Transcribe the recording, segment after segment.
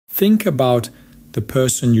Think about the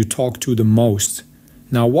person you talk to the most.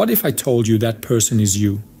 Now, what if I told you that person is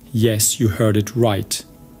you? Yes, you heard it right.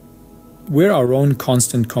 We're our own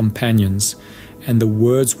constant companions, and the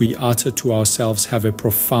words we utter to ourselves have a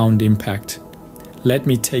profound impact. Let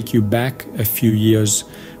me take you back a few years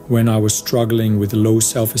when I was struggling with low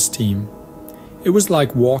self-esteem. It was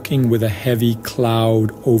like walking with a heavy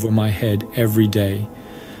cloud over my head every day.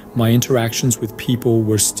 My interactions with people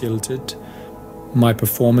were stilted, my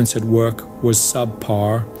performance at work was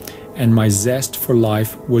subpar, and my zest for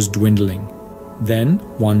life was dwindling. Then,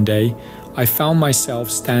 one day, I found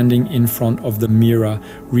myself standing in front of the mirror,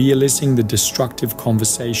 realizing the destructive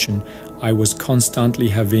conversation I was constantly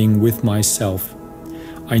having with myself.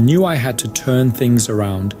 I knew I had to turn things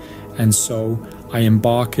around, and so I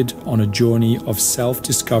embarked on a journey of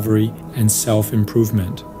self-discovery and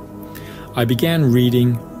self-improvement. I began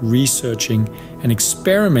reading, researching, and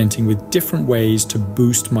experimenting with different ways to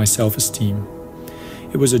boost my self-esteem.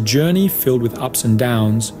 It was a journey filled with ups and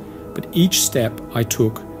downs, but each step I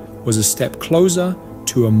took was a step closer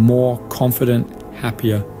to a more confident,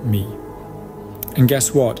 happier me. And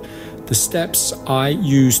guess what? The steps I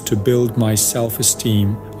used to build my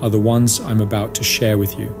self-esteem are the ones I'm about to share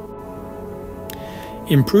with you.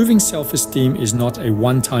 Improving self-esteem is not a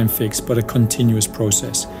one-time fix, but a continuous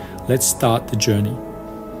process. Let's start the journey.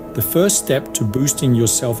 The first step to boosting your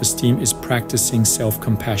self-esteem is practicing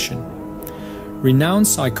self-compassion. Renowned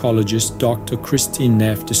psychologist Dr. Christine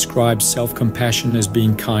Neff describes self-compassion as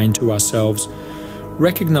being kind to ourselves,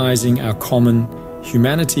 recognizing our common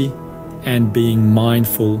humanity, and being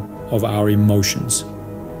mindful of our emotions.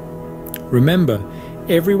 Remember,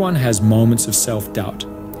 everyone has moments of self-doubt,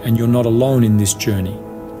 and you're not alone in this journey.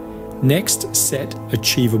 Next, set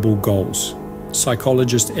achievable goals.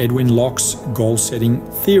 Psychologist Edwin Locke's goal-setting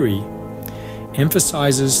theory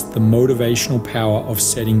emphasizes the motivational power of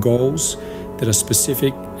setting goals that are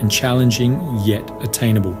specific and challenging yet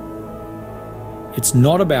attainable. It's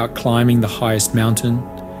not about climbing the highest mountain,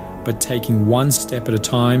 but taking one step at a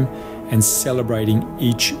time and celebrating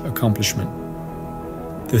each accomplishment.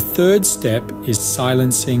 The third step is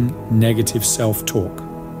silencing negative self-talk.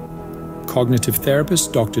 Cognitive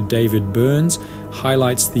therapist Dr. David Burns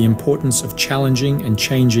highlights the importance of challenging and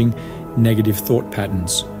changing negative thought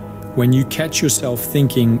patterns. When you catch yourself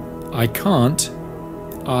thinking, "I can't,"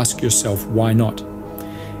 ask yourself, "Why not?"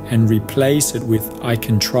 and replace it with, "I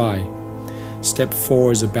can try." Step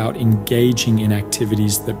 4 is about engaging in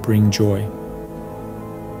activities that bring joy.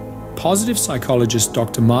 Positive psychologist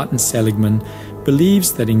Dr. Martin Seligman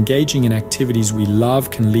believes that engaging in activities we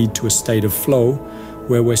love can lead to a state of flow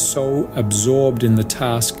where we're so absorbed in the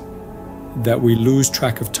task that we lose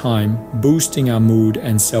track of time, boosting our mood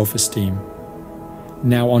and self-esteem.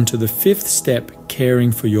 Now on to the fifth step,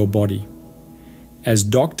 caring for your body. As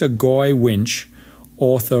Dr. Goy Winch,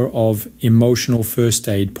 author of Emotional First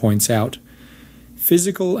Aid, points out,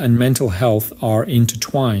 physical and mental health are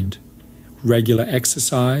intertwined. Regular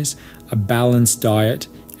exercise, a balanced diet,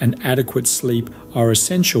 and adequate sleep are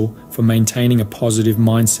essential for maintaining a positive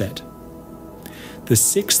mindset. The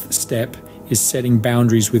sixth step is setting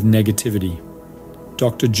boundaries with negativity.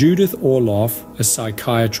 Dr. Judith Orloff, a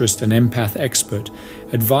psychiatrist and empath expert,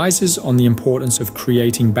 advises on the importance of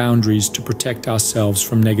creating boundaries to protect ourselves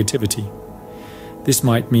from negativity. This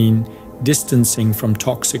might mean distancing from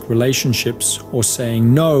toxic relationships or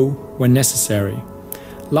saying no when necessary.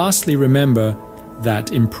 Lastly, remember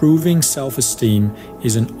that improving self-esteem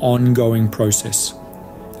is an ongoing process.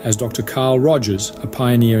 As Dr. Carl Rogers, a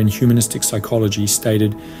pioneer in humanistic psychology,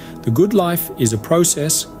 stated, "The good life is a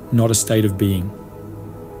process, not a state of being."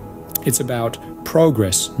 It's about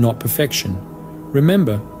progress, not perfection.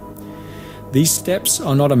 Remember, these steps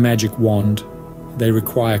are not a magic wand. They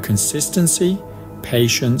require consistency,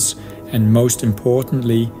 patience, and most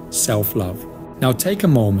importantly, self-love. Now take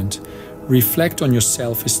a moment, reflect on your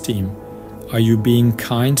self-esteem. Are you being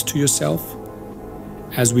kind to yourself?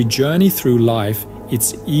 As we journey through life,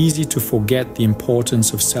 it's easy to forget the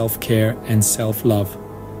importance of self-care and self-love.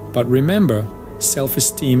 But remember,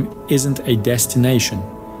 self-esteem isn't a destination,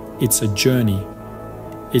 it's a journey.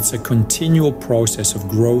 It's a continual process of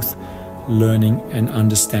growth, learning, and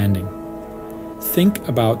understanding. Think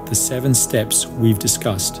about the 7 steps we've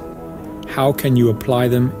discussed. How can you apply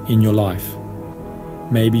them in your life?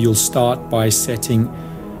 Maybe you'll start by setting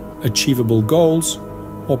achievable goals,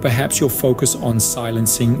 or perhaps you'll focus on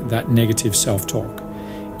silencing that negative self-talk.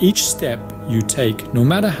 Each step you take, no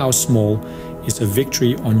matter how small, is a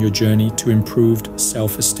victory on your journey to improved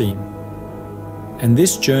self-esteem. And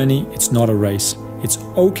this journey, it's not a race. It's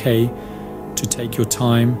okay to take your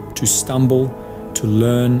time, to stumble, to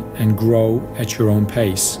learn and grow at your own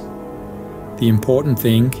pace. The important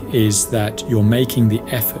thing is that you're making the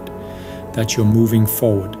effort, that you're moving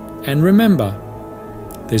forward. And remember,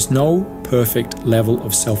 there's no perfect level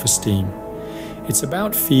of self-esteem. It's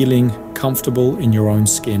about feeling comfortable in your own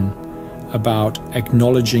skin, about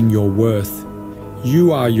acknowledging your worth.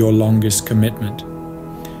 You are your longest commitment.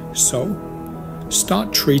 So,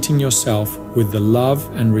 start treating yourself with the love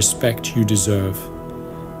and respect you deserve,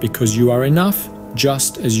 because you are enough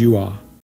just as you are.